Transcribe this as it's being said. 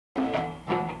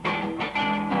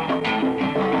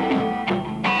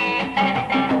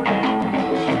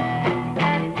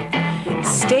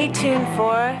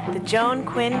the Joan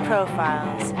Quinn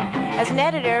Profiles. As an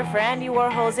editor for Andy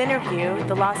Warhol's Interview,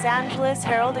 the Los Angeles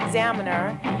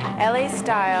Herald-Examiner, LA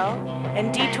Style,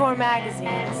 and Detour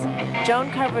magazines, Joan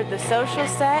covered the social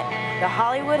set, the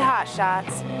Hollywood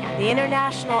hotshots, the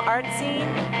international art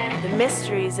scene, the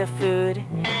mysteries of food,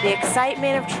 the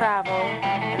excitement of travel,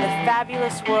 and the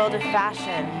fabulous world of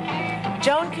fashion.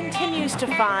 Joan continues to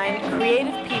find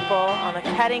creative people on the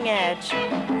cutting edge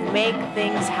who make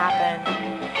things happen.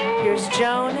 Here's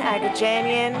Joan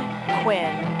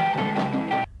Quinn.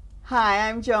 Hi,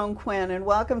 I'm Joan Quinn, and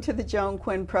welcome to the Joan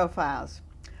Quinn Profiles.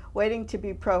 Waiting to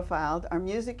be profiled are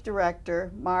music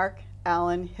director Mark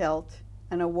Alan Hilt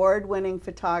and award-winning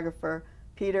photographer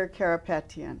Peter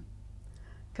Carapetian.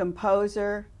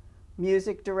 Composer,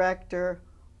 music director,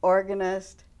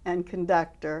 organist, and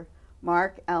conductor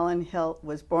Mark Alan Hilt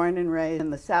was born and raised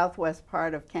in the southwest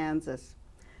part of Kansas.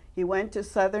 He went to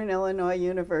Southern Illinois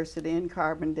University in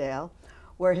Carbondale,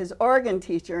 where his organ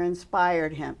teacher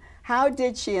inspired him. How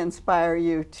did she inspire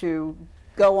you to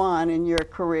go on in your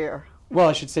career? Well,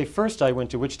 I should say first I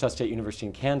went to Wichita State University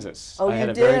in Kansas. Oh, I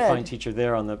had you a very did? fine teacher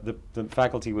there. The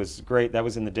faculty was great. That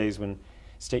was in the days when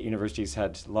state universities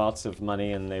had lots of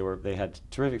money and they had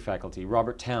terrific faculty.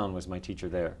 Robert Town was my teacher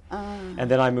there.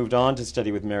 And then I moved on to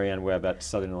study with Marianne Webb at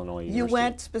Southern Illinois University. You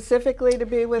went specifically to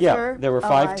be with her? Yeah, there were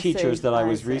five I teachers see. that I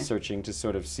was see. researching to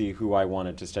sort of see who I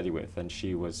wanted to study with, and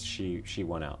she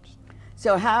won out.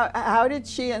 So how did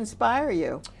she inspire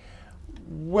you?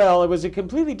 Well, it was a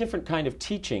completely different kind of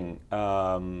teaching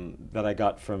that I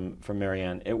got from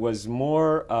Marianne. It was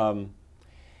more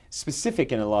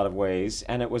specific in a lot of ways,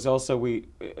 and it was also, we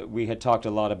had talked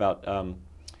a lot about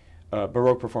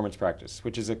Baroque performance practice,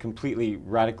 which is a completely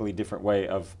radically different way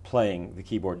of playing the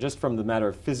keyboard, just from the matter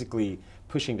of physically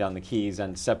pushing down the keys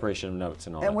and separation of notes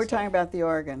and all that. And we're stuff. talking about the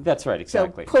organ. That's right,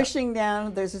 exactly. So pushing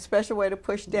down, there's a special way to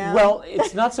push down? Well,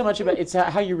 it's not so much about, it's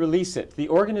how you release it. The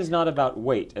organ is not about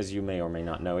weight, as you may or may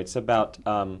not know. It's about,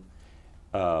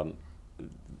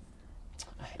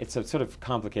 it's a sort of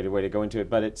complicated way to go into it,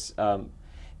 but it's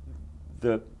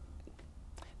the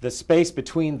space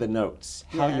between the notes,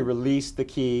 how you release the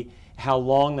key, how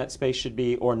long that space should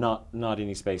be, or not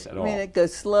any space at all. I mean, it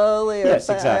goes slowly? Or yes,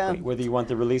 exactly. Whether you want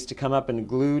the release to come up and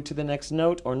glue to the next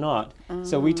note or not.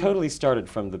 So we totally started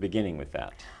from the beginning with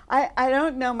that. I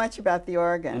don't know much about the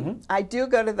organ. I do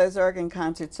go to those organ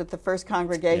concerts at the First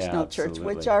Congregational Church,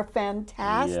 which are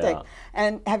fantastic. Yeah.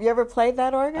 And have you ever played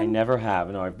that organ? I never have.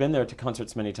 No, I've been there to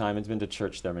concerts many times, and been to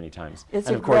church there many times. It's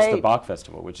and of course the Bach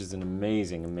Festival, which is an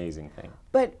amazing, amazing thing.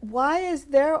 But why is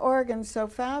their organ so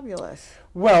fabulous?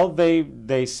 Well,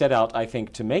 they set out, I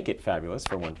think, to make it fabulous,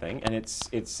 for one thing, and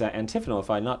it's antiphonal. If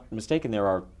I'm not mistaken, there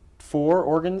are 4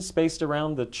 organs spaced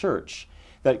around the church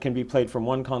that can be played from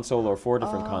one console or 4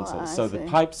 different consoles. So the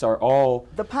pipes are all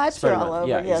spread all over.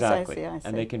 Yeah, yes, exactly. I see.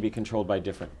 And they can be controlled by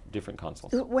different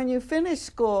consoles. When you finished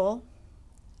school,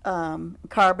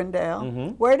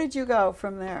 Carbondale, where did you go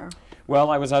from there?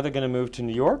 Well, I was either going to move to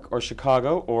New York or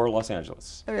Chicago or Los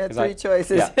Angeles. We had 3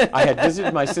 choices. Yeah, I had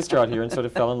visited my sister out here and sort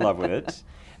of fell in love with it.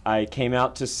 I came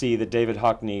out to see the David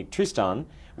Hockney Tristan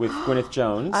with Gwyneth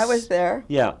Jones. I was there.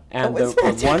 Yeah, and the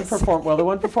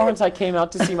one performance I came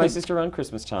out to see my sister around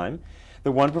Christmas time.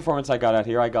 The one performance I got out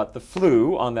here, I got the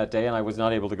flu on that day, and I was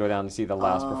not able to go down to see the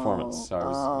last performance. So it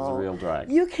was a real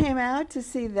drag. You came out to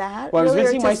see that? Well, I was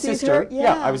visiting my sister.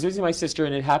 Yeah, I was visiting my sister,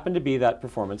 and it happened to be that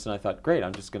performance, and I thought, great,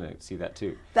 I'm just going to see that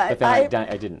too. But then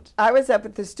I didn't. I was up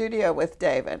at the studio with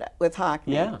David, with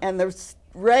Hockney, and the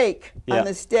rake on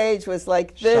the stage was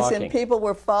like this, shocking. and people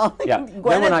were falling. Yeah.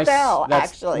 Gwyneth fell,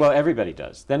 actually. Well, everybody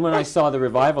does. Then when I saw the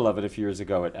revival of it a few years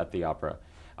ago at the opera,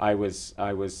 I was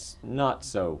not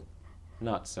so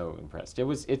impressed.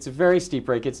 It's a very steep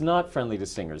rake. It's not friendly to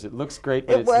singers. It looks great,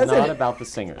 but it's not about the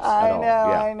singers at all.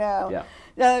 I know. Yeah.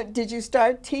 Now, did you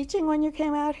start teaching when you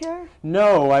came out here?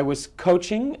 No, I was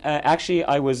coaching. Actually,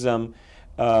 I was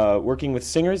working with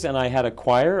singers, and I had a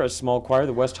choir, a small choir,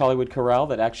 the West Hollywood Chorale,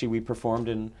 that actually we performed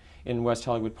in West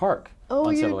Hollywood Park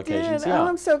on several occasions. Oh,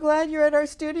 I'm so glad you're at our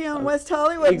studio in West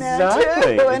Hollywood now,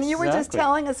 too. And you were just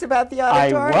telling us about the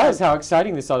auditorium. I was. How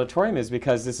exciting this auditorium is,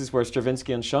 because this is where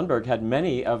Stravinsky and Schoenberg had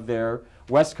many of their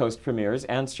West Coast premieres,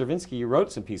 and Stravinsky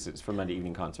wrote some pieces for Monday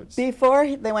evening concerts. Before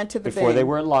they went to the Bing? Before they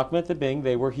were at Lockman at the Bing,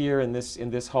 they were here in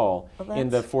this hall. In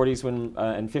the 40s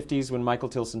and 50s, when Michael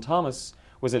Tilson Thomas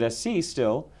was at SC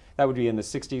still. That would be in the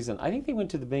 60s, and I think they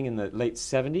went to the Bing in the late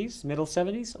 70s, middle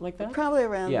 70s, something like that. Probably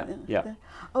around. Yeah.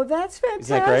 Oh, that's fantastic. Is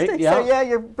that great? Yeah. So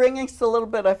you're bringing us a little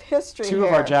bit of history Two here.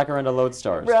 of our Jacaranda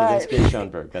Lodestars, Stravinsky and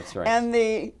Schoenberg. That's right. And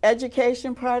the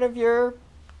education part of your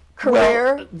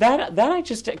career? Well, that I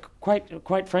just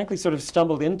quite frankly sort of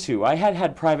stumbled into. I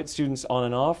had private students on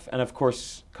and off, and of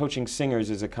course, coaching singers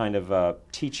is a kind of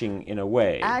teaching in a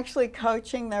way. Actually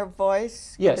coaching their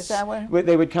voice? Yes. Is that what?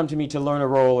 They would come to me to learn a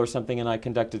role or something, and I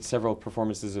conducted several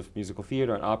performances of musical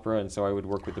theater and opera, and so I would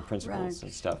work with the principals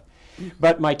and stuff.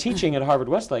 But my teaching at Harvard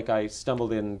Westlake, I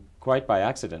stumbled in quite by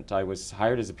accident. I was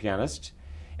hired as a pianist,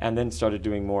 and then started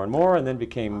doing more and more, and then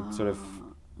became sort of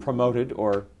promoted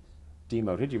or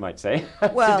demoted, you might say,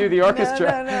 Well, to do the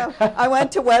orchestra. No. I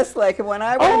went to Westlake, and when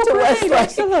I went to Westlake,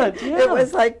 excellent. Yeah. it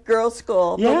was like girls'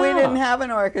 school, but we Yeah. didn't have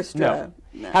an orchestra.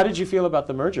 No. How did you feel about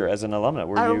the merger as an alumna?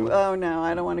 Were you? Oh no,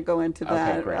 I don't want to go into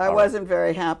that. Okay, great. I All wasn't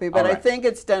very happy, but All I right. think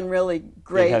it's done really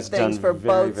great has things done for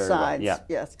very, both very well. sides. Yeah.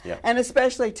 Yes, Yeah. and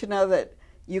especially to know that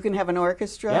you can have an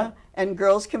orchestra Yeah. and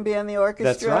girls can be in the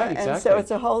orchestra, right, and so exactly.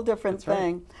 it's a whole different That's right.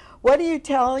 thing. What do you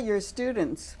tell your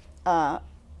students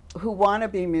who want to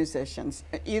be musicians,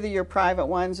 either your private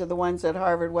ones or the ones at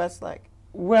Harvard Westlake?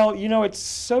 Well, you know, it's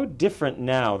so different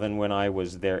now than when I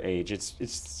was their age.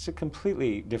 It's a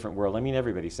completely different world. I mean,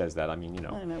 everybody says that. I mean, you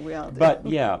know. I know we all do. But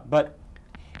yeah, but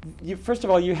first of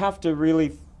all, you have to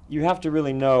really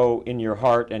know in your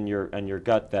heart and your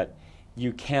gut that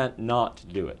you can't not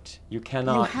do it. You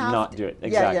cannot have not to. do it. Yeah,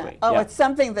 Exactly. yeah. Oh, yeah. it's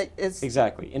something that is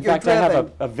Exactly. In you're fact, I have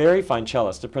driven. a very fine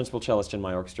cellist, a principal cellist in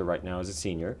my orchestra right now as a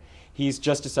senior. He's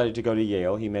just decided to go to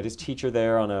Yale. He met his teacher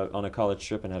there on a college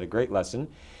trip and had a great lesson.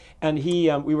 And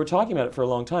we were talking about it for a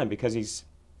long time because he's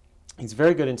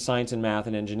very good in science and math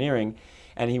and engineering,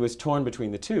 and he was torn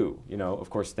between the two, you know, of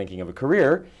course thinking of a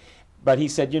career. But he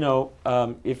said, you know,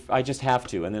 if I just have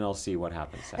to, and then I'll see what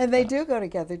happens. And they do go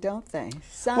together, don't they?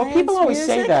 Science, Well, people always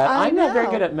say music, that. I I'm not very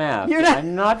know. good at math. You're not-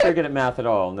 I'm not very good at math at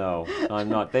all. No, I'm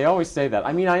not. They always say that.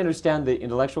 I mean, I understand the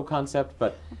intellectual concept,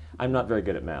 but I'm not very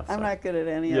good at math. I'm so. not good at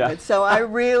any Yeah. of it. So I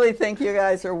really think you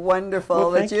guys are wonderful,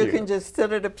 Well, that thank you you. can just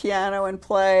sit at a piano and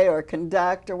play or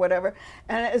conduct or whatever.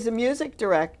 And as a music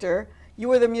director, you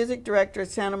were the music director at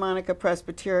Santa Monica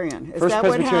Presbyterian. Is that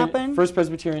what happened? First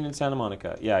Presbyterian in Santa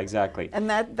Monica. Yeah, exactly. And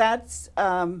that's,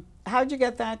 how'd you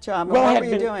get that job? And Well, what were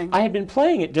you doing? I had been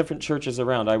playing at different churches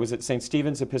around. I was at St.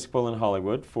 Stephen's Episcopal in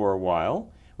Hollywood for a while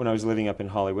when I was living up in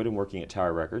Hollywood and working at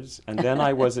Tower Records. And then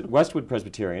I was at Westwood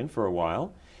Presbyterian for a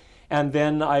while. And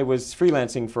then I was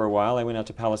freelancing for a while. I went out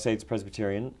to Palisades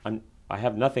Presbyterian. I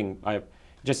have nothing. I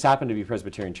just happened to be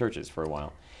Presbyterian churches for a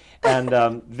while.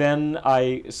 And then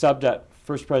I subbed at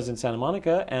First Pres in Santa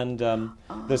Monica, and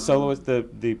the soloist,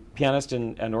 the pianist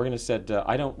and organist said,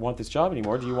 I don't want this job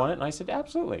anymore. Do you want it? And I said,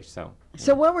 absolutely. So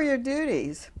what were your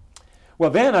duties? well,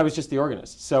 then I was just the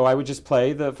organist. So I would just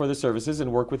play for the services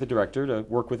and work with the director to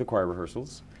work with the choir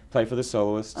rehearsals, play for the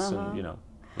soloists, and, you know.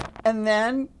 And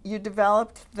then you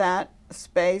developed that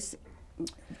space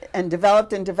and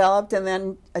developed, and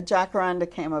then a Jacaranda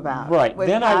came about. Right. With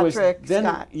then Patrick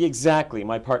Scott. Exactly,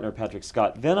 my partner Patrick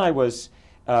Scott. Then I was,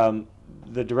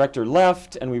 the director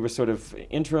left, and we were sort of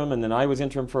interim, and then I was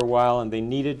interim for a while, and they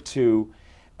needed to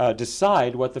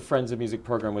decide what the Friends of Music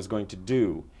program was going to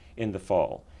do in the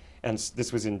fall. And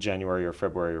this was in January or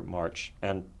February or March.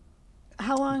 And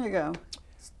How long ago?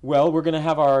 well, we're going to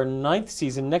have our 9th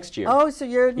season next year. Oh, so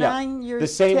you're Yeah. 9 years. The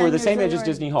same. 10 We're the years same age as older.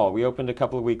 Disney Hall. We opened a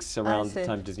couple of weeks around the see.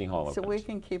 time Disney Hall opened. So we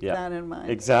can keep Yeah. that in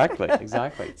mind. Exactly.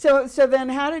 Exactly. So then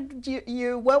how did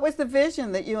you what was the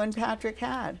vision that you and Patrick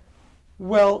had?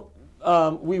 Well,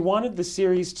 we wanted the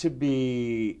series to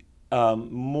be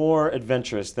more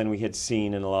adventurous than we had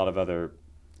seen in a lot of other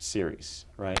series,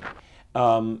 right?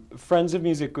 Friends of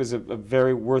Music was a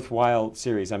very worthwhile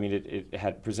series. I mean, it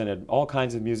had presented all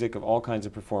kinds of music of all kinds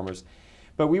of performers.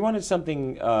 But we wanted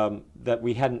something that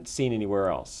we hadn't seen anywhere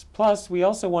else. Plus, we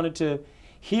also wanted to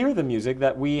hear the music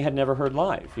that we had never heard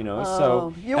live, you know.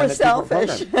 Oh, you and were that people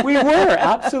selfish. programmed. We were,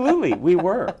 absolutely, we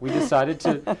were. We decided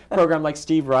to program like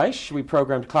Steve Reich. We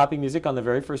programmed clapping music on the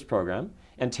very first program,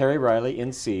 and Terry Riley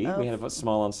in C. We had a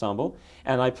small ensemble,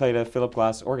 and I played a Philip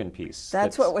Glass organ piece.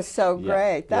 That's what was so yeah,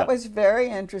 great. That yeah. was very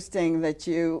interesting that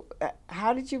you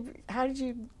how did you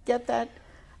get that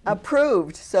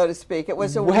approved, so to speak? It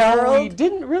was a well, we world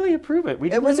didn't really approve it. We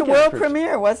it didn't was a really get world approved.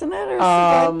 premiere, wasn't it?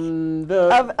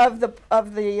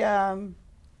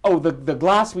 Or The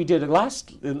Glass we did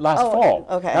last fall.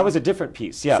 okay. That was a different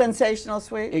piece. Yeah. Sensational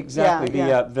Suite? Exactly.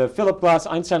 Yeah, The Philip Glass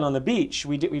Einstein on the Beach.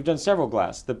 We've done several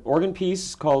Glass. The organ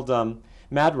piece called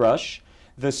Mad Rush.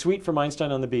 The suite from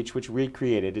Einstein on the Beach, which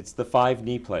recreated. It's the 5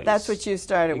 knee plays. That's what you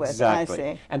started with. Exactly.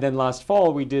 I see. And then last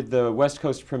fall we did the West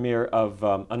Coast premiere of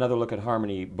Another Look at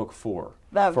Harmony, Book 4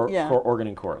 for organ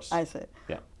and chorus. I see.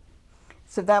 Yeah.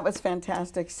 So that was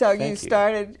fantastic. So Thank you you.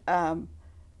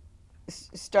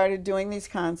 started doing these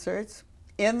concerts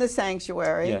in the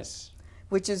sanctuary. Yes.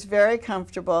 which is very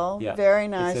comfortable, Yeah. very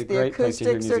nice. It's a The great place to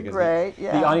hear acoustics are music, isn't it? great.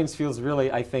 Yeah. The audience feels really,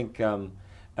 I think,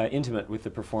 intimate with the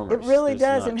performers. It really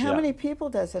There's does. And how yeah. many people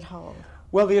does it hold?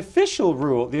 Well, the official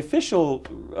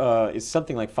is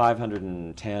something like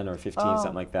 510 or 15, Oh.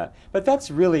 something like that. But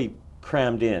that's really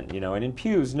crammed in, you know. And in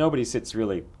pews, nobody sits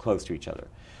really close to each other.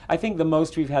 I think the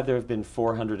most we've had there have been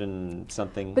 400 and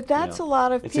something. But that's you know. a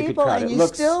lot of It's a good people, crowd. and It you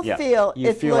looks, still yeah, feel you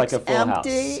it feel looks like a full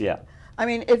empty. house. Yeah. I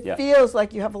mean, it Yeah. feels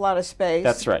like you have a lot of space.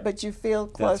 That's right. But you feel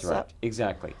close That's right. up.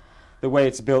 Exactly. The way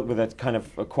it's built with that kind of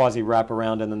a quasi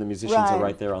wraparound, and then the musicians are Right.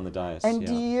 right there on the dais. And yeah.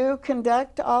 do you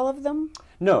conduct all of them?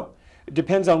 No. It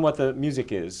depends on what the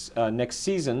music is. Next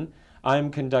season, I'm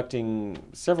conducting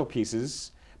several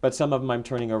pieces, but some of them I'm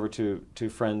turning over to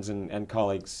friends and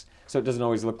colleagues, so it doesn't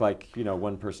always look like, you know,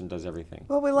 one person does everything.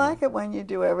 Well, we like it when you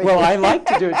do everything. Well, I like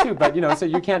to do it too, but, you know, so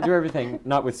you can't do everything,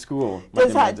 not with school. My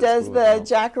demands at Does school the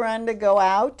as well. Jacaranda go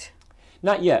out?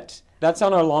 Not yet. That's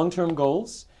on our long-term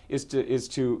goals, is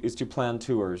to plan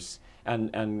tours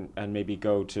and maybe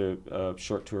go to a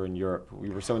short tour in Europe. We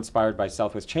were so inspired by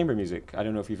Southwest Chamber Music. I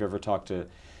don't know if you've ever talked to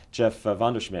Jeff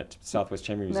Vanderschmidt, Southwest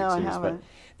Chamber Music No, I series, haven't. but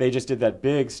they just did that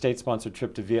big state-sponsored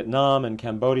trip to Vietnam and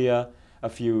Cambodia a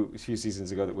few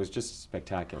seasons ago that was just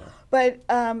spectacular. But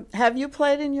have you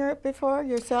played in Europe before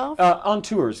yourself? On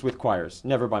tours with choirs,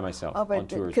 never by myself. Oh, on but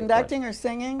tours with conducting choirs. or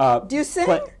singing? Uh, Do you sing?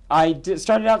 I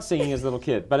started out singing as a little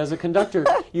kid, but as a conductor,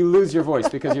 you lose your voice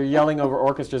because you're yelling over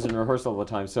orchestras in rehearsal all the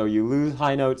time. So you lose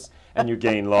high notes and you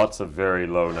gain lots of very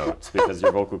low notes because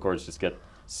your vocal cords just get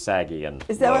saggy and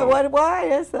Is that low. why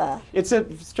is that? It's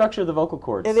a structure of the vocal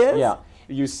cords. It is? Yeah.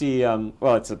 You see,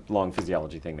 well, it's a long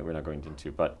physiology thing that we're not going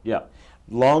into, but yeah.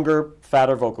 Longer,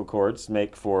 fatter vocal cords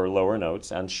make for lower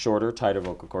notes, and shorter, tighter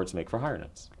vocal cords make for higher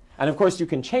notes. And of course, you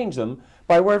can change them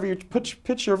by wherever you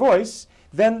pitch your voice.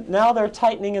 Then now they're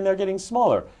tightening and they're getting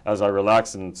smaller. As I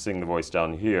relax and sing the voice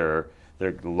down here,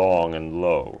 they're long and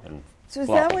low. And So is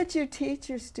floppy. that what you teach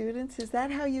your students? Is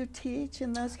that how you teach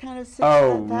in those kind of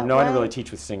Oh, that no, I don't way? really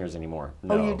teach with singers anymore.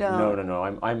 No, Oh, you don't? No.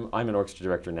 I'm an orchestra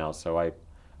director now, so I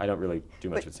don't really do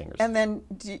much with singers. And then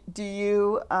do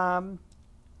you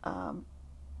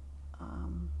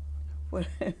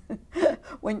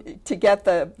when to get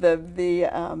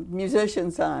the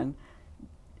musicians on?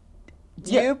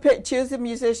 Do Yeah. you choose the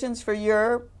musicians for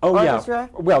your Oh, orchestra?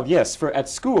 yeah. Well, yes, at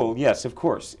school, yes, of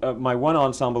course. My one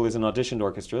ensemble is an auditioned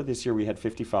orchestra. This year we had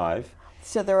 55.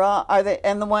 So they're all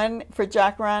and the one for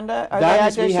Jacaranda, are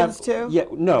That they is, we have, auditions too? Yeah,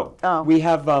 no. Oh. We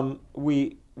have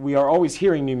we are always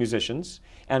hearing new musicians,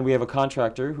 and we have a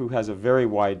contractor who has a very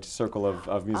wide circle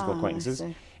of musical I acquaintances.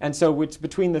 see. And so it's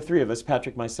between the three of us,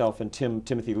 Patrick, myself, and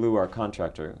Timothy Liu, our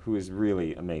contractor, who is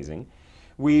really amazing.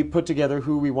 We put together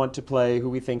who we want to play, who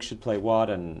we think should play what,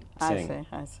 and sing.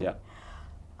 I see. Yeah.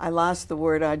 I lost the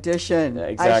word audition. Yeah, I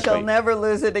exactly. shall never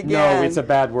lose it again. No, it's a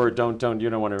bad word. You don't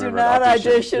want to Do remember. not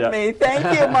audition Yeah. me.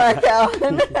 Thank you, Mark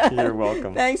Alan. You're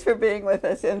welcome. Thanks for being with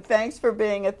us, and thanks for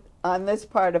being on this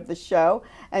part of the show.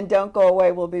 And don't go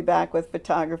away. We'll be back with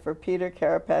photographer Peter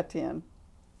Carapetian.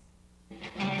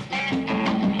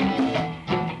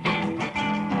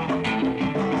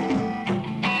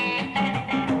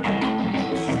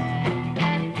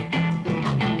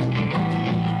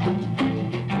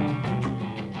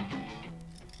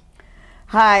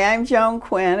 Hi, I'm Joan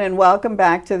Quinn, and welcome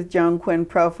back to the Joan Quinn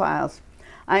Profiles.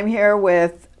 I'm here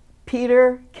with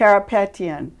Peter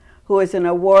Carapetian, who is an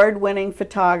award-winning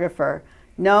photographer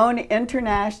known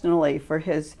internationally for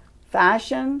his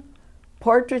fashion,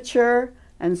 portraiture,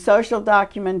 and social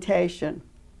documentation.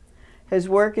 His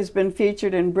work has been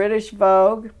featured in British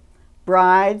Vogue,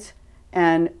 Brides,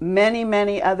 and many,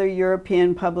 many other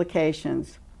European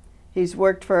publications. He's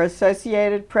worked for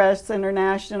Associated Press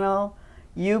International,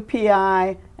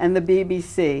 UPI, and the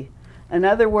BBC. In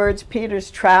other words,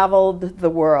 Peter's traveled the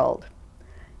world.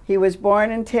 He was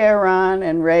born in Tehran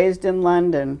and raised in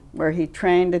London, where he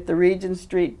trained at the Regent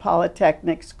Street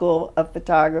Polytechnic School of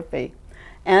Photography,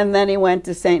 and then he went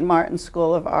to St. Martin's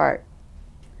School of Art.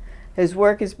 His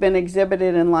work has been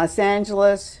exhibited in Los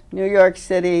Angeles, New York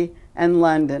City, and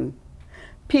London.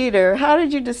 Peter, how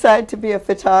did you decide to be a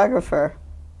photographer?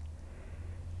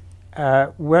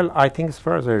 Well, I think as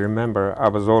far as I remember, I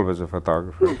was always a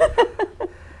photographer.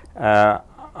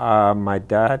 My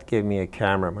dad gave me a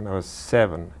camera when I was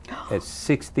 7, a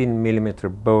 16 millimeter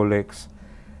Bolex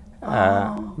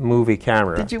movie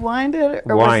camera. Did you wind it?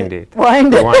 Or Wind was it.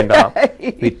 Wind it. Wind up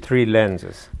Right. with 3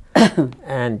 lenses.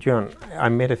 And John, I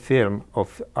made a film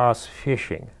of us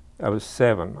fishing. I was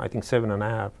 7, I think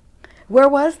 7.5. Where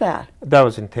was that? That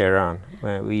was in Tehran.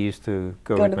 We used to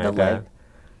go with to my the dad lake.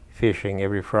 fishing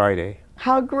every Friday.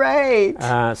 How great!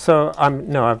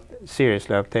 So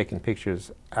seriously, I've taken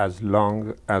pictures as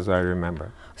long as I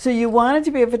remember. So you wanted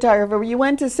to be a photographer. You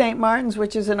went to St. Martin's,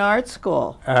 which is an art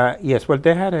school. Yes, well,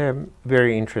 they had a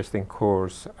very interesting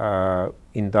course,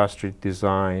 industrial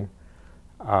design,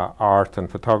 art and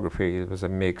photography. It was a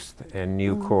mixed,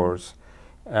 new course.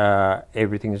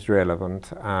 Everything is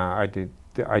relevant. I did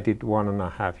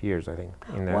 1.5 years, I think,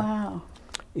 in there. Wow.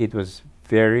 It was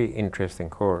very interesting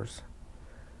course.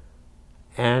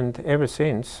 And ever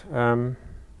since,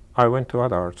 I went to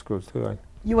other art schools too.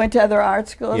 You went to other art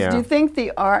schools? Yeah. Do you think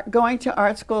going to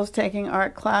art schools, taking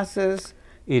art classes,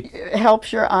 It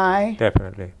helps your eye?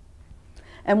 definitely,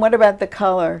 And what about the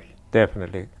color?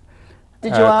 definitely.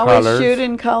 Did you always Colors. shoot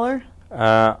in color?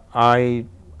 I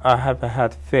have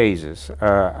had phases.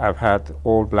 I've had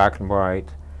all black and white.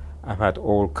 I've had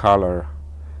all color.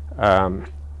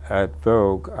 At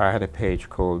Vogue, I had a page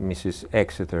called Mrs.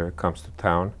 Exeter Comes to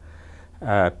Town.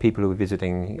 People who were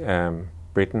visiting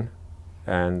Britain,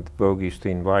 and Vogue used to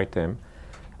invite them.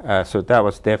 So that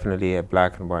was definitely a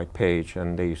black and white page,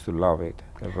 and they used to love it.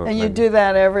 And you do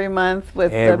that every month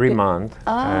with every month.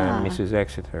 Ah. Mrs.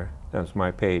 Exeter, that's my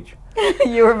page.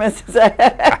 You were Mrs.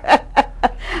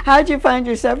 How'd you find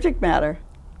your subject matter?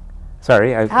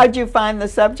 Sorry. How'd you find the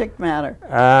subject matter?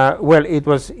 Well, it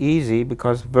was easy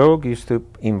because Vogue used to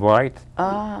invite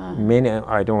many,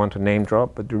 I don't want to name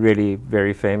drop, but really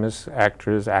very famous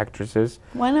actors, actresses.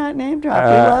 Why not name drop?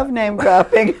 We love name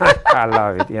dropping. I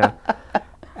love it,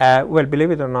 yeah. Well,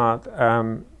 believe it or not,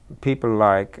 people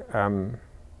like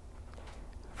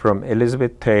from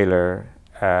Elizabeth Taylor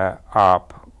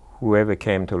up, whoever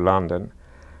came to London,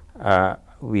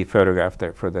 we photographed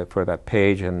her for that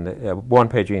page and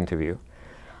one-page interview,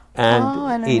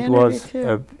 and it was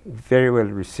very well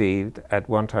received. At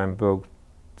one time, Vogue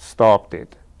stopped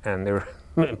it, and there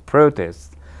were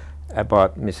protests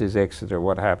about Mrs. Exeter.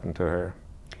 What happened to her?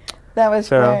 That was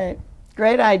great.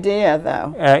 Great idea,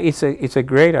 though. It's a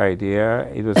great idea.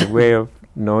 It was a way of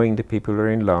knowing the people who are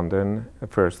in London,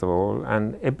 first of all,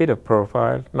 and a bit of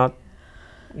profile, not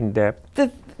in depth.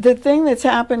 The thing that's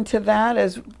happened to that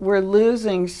is we're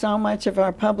losing so much of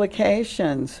our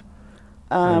publications.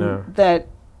 That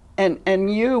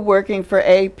and you working for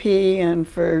AP and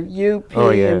for UP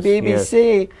and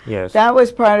BBC, yes. that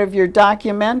was part of your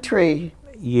documentary.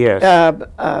 Yes.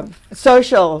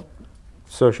 Social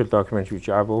documentary, which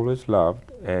I've always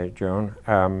loved, Joan.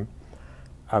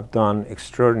 I've done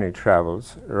extraordinary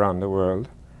travels around the world.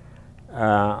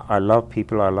 I love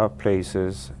people, I love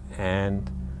places, and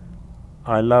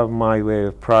I love my way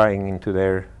of prying into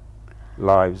their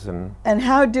lives. And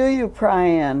how do you pry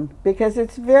in? Because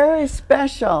it's very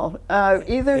special.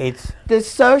 Either the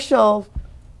social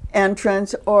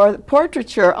entrance or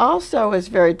portraiture also is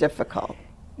very difficult.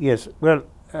 Yes, well,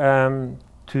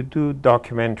 to do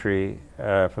documentary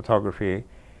photography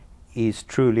is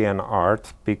truly an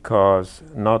art, because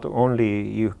not only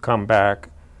you come back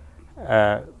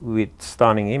with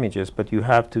stunning images, but you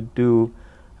have to do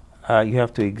you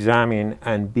have to examine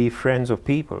and be friends of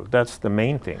people. That's the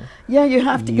main thing. Yeah, you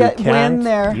have to get in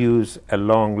there. You can't use a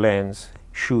long lens,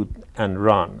 shoot and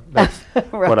run. That's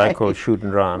what I call shoot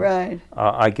and run. Right.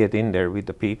 I get in there with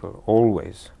the people,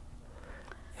 always.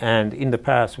 And in the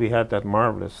past, we had that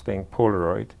marvelous thing,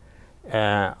 Polaroid.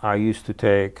 I used to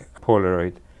take a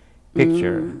Polaroid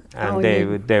picture, and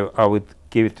I would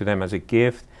give it to them as a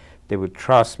gift. They would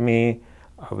trust me.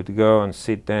 I would go and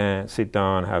sit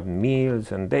down, have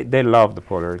meals, and they loved the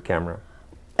Polaroid camera.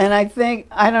 And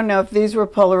I don't know if these were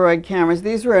Polaroid cameras.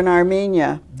 These were in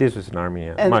Armenia. This was in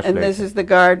Armenia, and much later. This is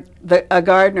a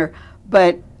gardener.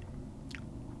 But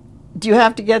do you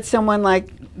have to get someone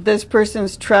like this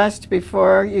person's trust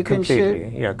before you can shoot?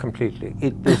 Completely, yeah, completely.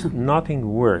 There's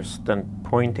nothing worse than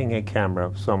pointing a camera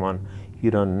of someone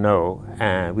you don't know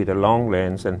with a long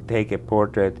lens and take a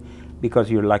portrait,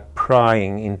 because you're like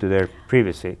prying into their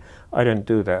privacy. I don't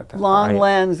do that. Long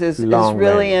lens is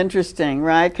really interesting,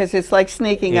 right? Because it's like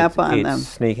sneaking up on them. It's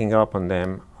sneaking up on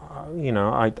them.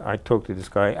 I talked to this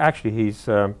guy. Actually, he's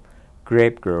a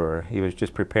grape grower. He was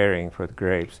just preparing for the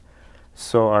grapes.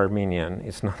 So Armenian.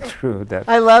 It's not true that...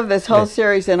 I love this whole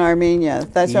series in Armenia.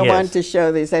 That's why I wanted to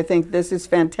show these. I think this is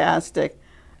fantastic.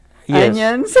 Yes.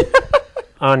 Onions.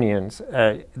 Onions.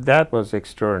 That was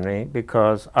extraordinary,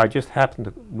 because I just happened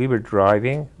to... We were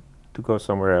driving to go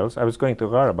somewhere else. I was going to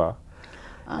Karabakh.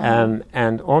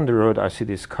 And on the road, I see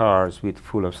these cars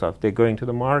full of stuff. They're going to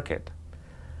the market.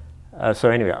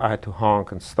 So anyway, I had to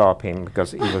honk and stop him,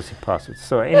 because it was impossible.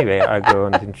 So anyway, I go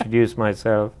and introduce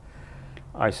myself.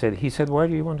 He said, why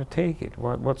do you want to take it?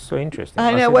 What's so interesting?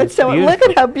 I know, what's so... Look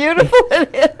at how beautiful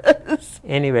it is.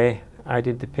 Anyway, I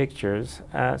did the pictures.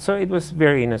 So it was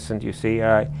very innocent, you see.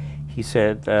 He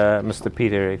said, Mr.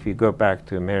 Peter, if you go back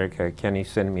to America, can you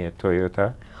send me a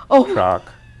Toyota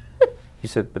truck? He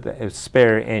said, but a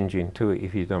spare engine too,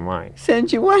 if you don't mind.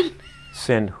 Send you one?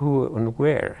 Send who and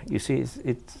where? You see,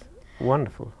 it's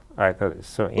wonderful. I thought it's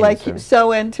so innocent. Like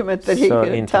so intimate that he So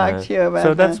could talk intimate. to you about So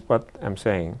that. that's what I'm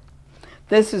saying.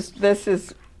 This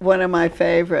is one of my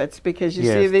favorites because you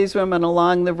Yes. see these women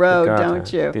along the road, The gata,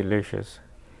 don't you? Delicious.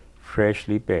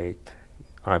 Freshly baked.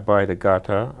 I buy the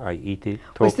gata, I eat it,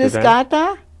 talk Was to this them.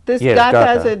 gata? This Yes, gata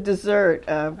gata. is a dessert.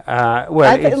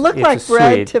 Well, it looked it's like a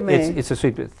bread sweet. to me. It's a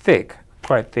sweet, but thick,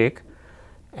 quite thick.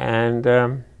 And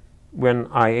when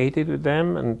I ate it with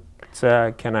them and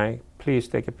said, can I please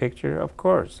take a picture? Of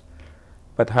course.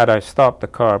 But had I stopped the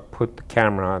car, put the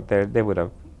camera out there, they would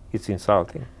have, it's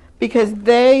insulting. Because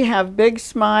they have big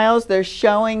smiles, they're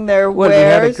showing their Well, wares.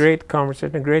 we had a great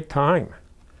conversation, a great time.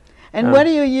 And what do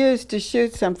you use to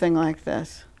shoot something like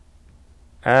this?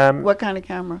 What kind of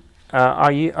camera?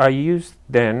 I used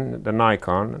then the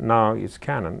Nikon, now it's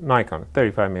Nikon,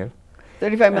 35mm.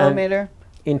 35 millimeter?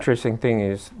 Interesting thing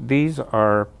is, these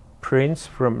are prints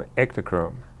from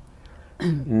Ektachrome.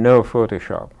 No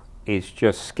Photoshop. It's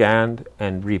just scanned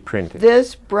and reprinted.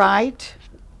 This bright,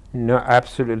 No,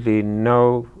 absolutely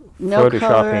no no color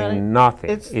photoshopping, on it. nothing.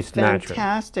 It's natural.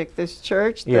 fantastic. This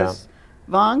church, Yeah. this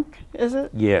Vonk, is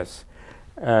it? Yes.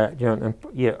 Joan, and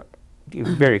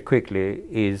very quickly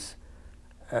is,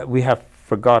 we have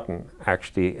forgotten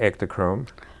actually Ektachrome,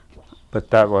 but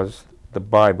that was the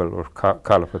Bible of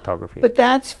color photography. But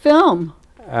that's film.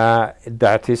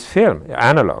 That is film,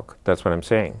 analog, that's what I'm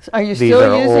saying. Are you These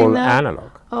still are using all that? analog.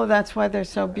 Oh, that's why they're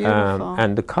so beautiful.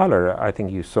 And the color, I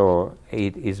think you saw,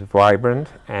 it is vibrant,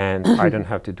 and I don't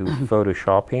have to do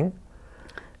photoshopping.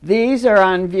 These are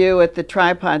on view at the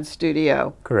Tripod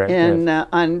Studio. Correct, In, yes.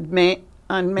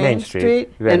 on Main Street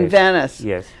in Venice. Venice.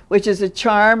 Yes. Which is a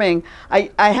charming, I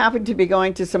happened to be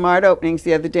going to some art openings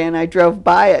the other day and I drove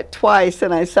by it twice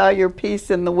and I saw your piece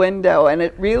in the window and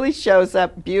it really shows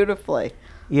up beautifully.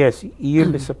 Yes,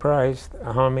 you'll be surprised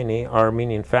how many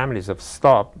Armenian families have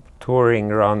stopped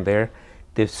touring around there.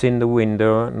 They've seen the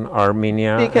window in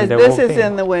Armenia. Because and they're this all is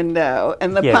in the window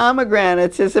and the Yes.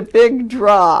 pomegranates is a big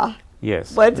draw.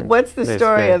 Yes. What's the That's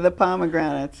story great. of the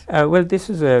pomegranates? Well, this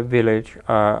is a village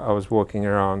I was walking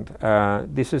around.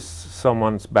 This is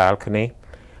someone's balcony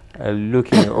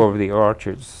looking over the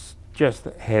orchards, just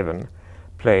heaven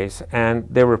place. And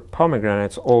there were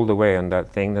pomegranates all the way on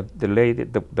that thing. The lady,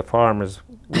 the farmer's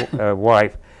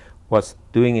wife, was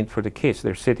doing it for the kids.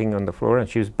 They're sitting on the floor and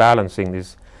she was balancing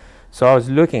this. So I was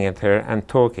looking at her and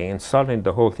talking, and suddenly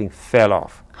the whole thing fell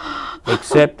off,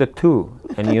 except the two.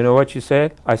 And you know what she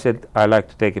said? I said, I like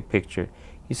to take a picture.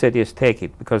 He said, yes, take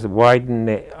it. Because why didn't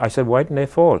they? I said, why didn't they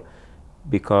fall?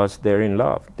 Because they're in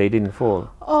love. They didn't fall.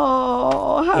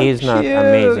 Oh, how Isn't that cute.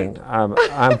 amazing?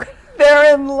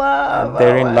 They're in love.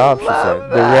 They're Oh, in I love, she said. love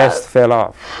The that. rest fell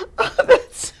off. Oh,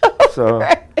 that's So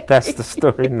great. that's the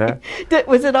story now.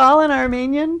 Was it all in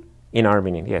Armenian? In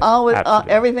Armenian, yes.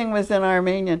 Absolutely. Everything was in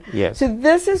Armenian. Yes. So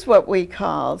this is what we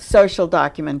call social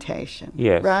documentation.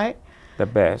 Yes. Right? The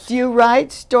best. Do you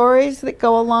write stories that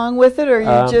go along with it, or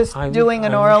are you just doing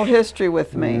an oral history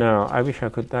with me? No, I wish I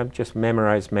could just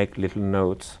memorize, make little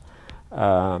notes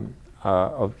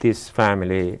of this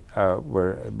family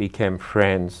became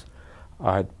friends.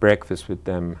 I had breakfast with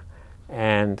them.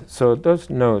 And so those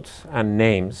notes and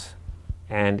names,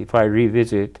 and if I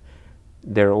revisit,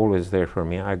 they're always there for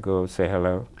me. I go say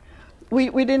hello. We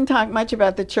didn't talk much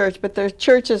about the church, but there's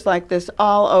churches like this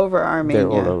all over Armenia.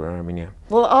 They're all over Armenia.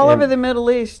 Well, all over the Middle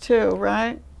East too,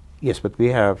 right? Yes, but we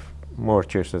have more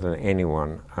churches than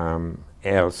anyone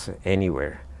else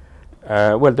anywhere.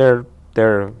 Well,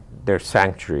 they're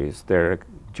sanctuaries. They're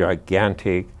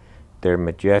gigantic. They're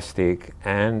majestic,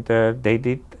 and they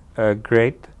did a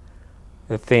great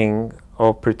thing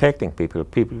of protecting people.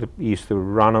 People that used to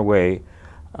run away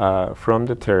from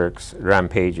the Turks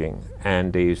rampaging,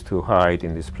 and they used to hide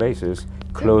in these places,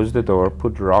 close the door,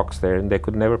 put rocks there, and they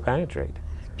could never penetrate.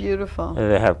 Beautiful.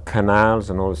 They have canals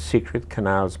and all secret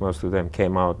canals. Most of them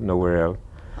came out nowhere else.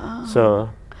 So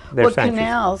they're Well,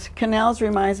 sanctuaries. canals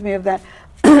reminds me of that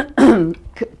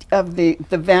of the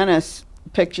Venice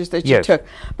pictures that you Yes. took.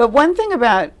 But one thing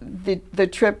about the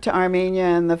trip to Armenia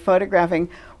and the photographing,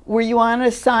 were you on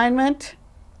assignment?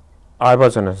 I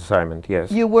was on assignment,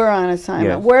 yes. You were on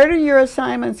assignment. Yes. Where do your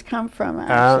assignments come from,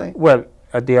 actually? Well,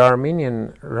 the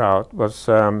Armenian route was,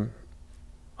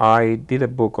 I did a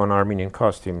book on Armenian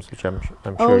costumes, which I'm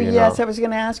Oh, sure you yes, know. I was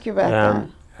going to ask you about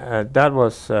that. That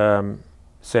was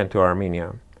sent to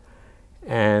Armenia.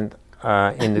 And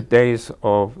in the days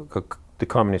of the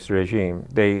communist regime.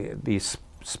 The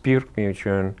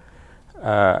Spirkmuseum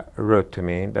wrote to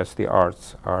me, that's the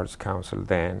Arts Council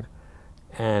then,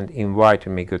 and invited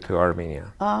me to go to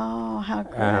Armenia. Oh, how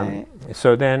great.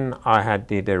 So then I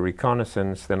did a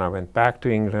reconnaissance, then I went back to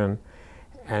England,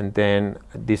 and then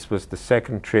this was the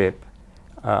second trip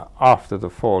after the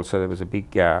fall, so there was a big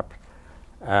gap.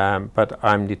 But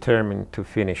I'm determined to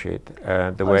finish it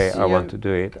the way I want to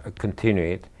do it, continue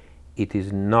it. It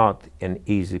is not an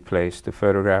easy place to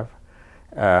photograph.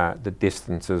 The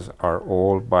distances are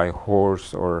all by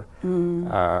horse or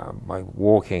by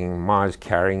walking miles,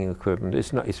 carrying equipment.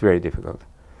 It's very difficult.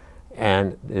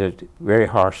 And there's very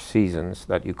harsh seasons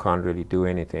that you can't really do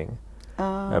anything.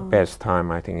 Best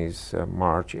time, I think, is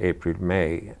March, April,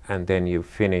 May, and then you've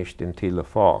finished until the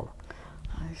fall.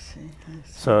 I see.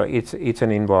 So it's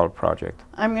an involved project.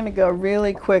 I'm going to go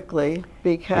really quickly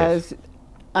because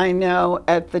I know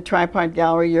at the Tripod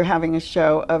Gallery you're having a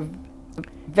show of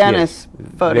Venice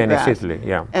photographs. Venice, Italy,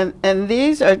 yeah. And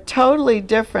these are totally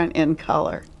different in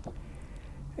color.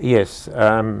 Yes,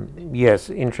 yes,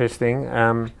 interesting.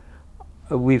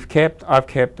 I've kept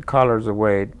the colors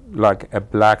away like a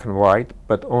black and white,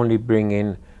 but only bring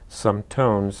in some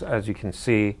tones, as you can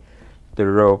see, the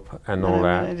rope and all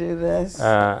that. I'm going to do this.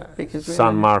 Because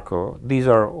San Marco. These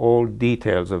are all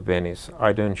details of Venice.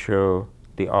 I don't show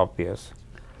the obvious.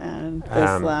 And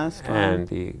this last one. And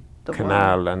the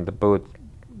canal and the boat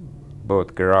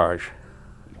garage.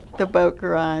 The boat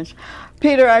garage.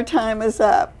 Peter, our time is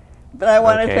up. But I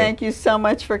want to thank you so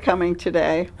much for coming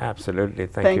today. Absolutely.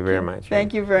 Thank you very much.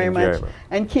 Thank you very much.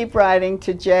 And keep writing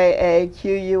to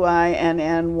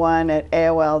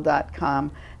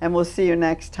JAQUINN1@AOL.com. And we'll see you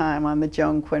next time on the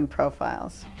Joan Quinn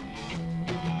Profiles.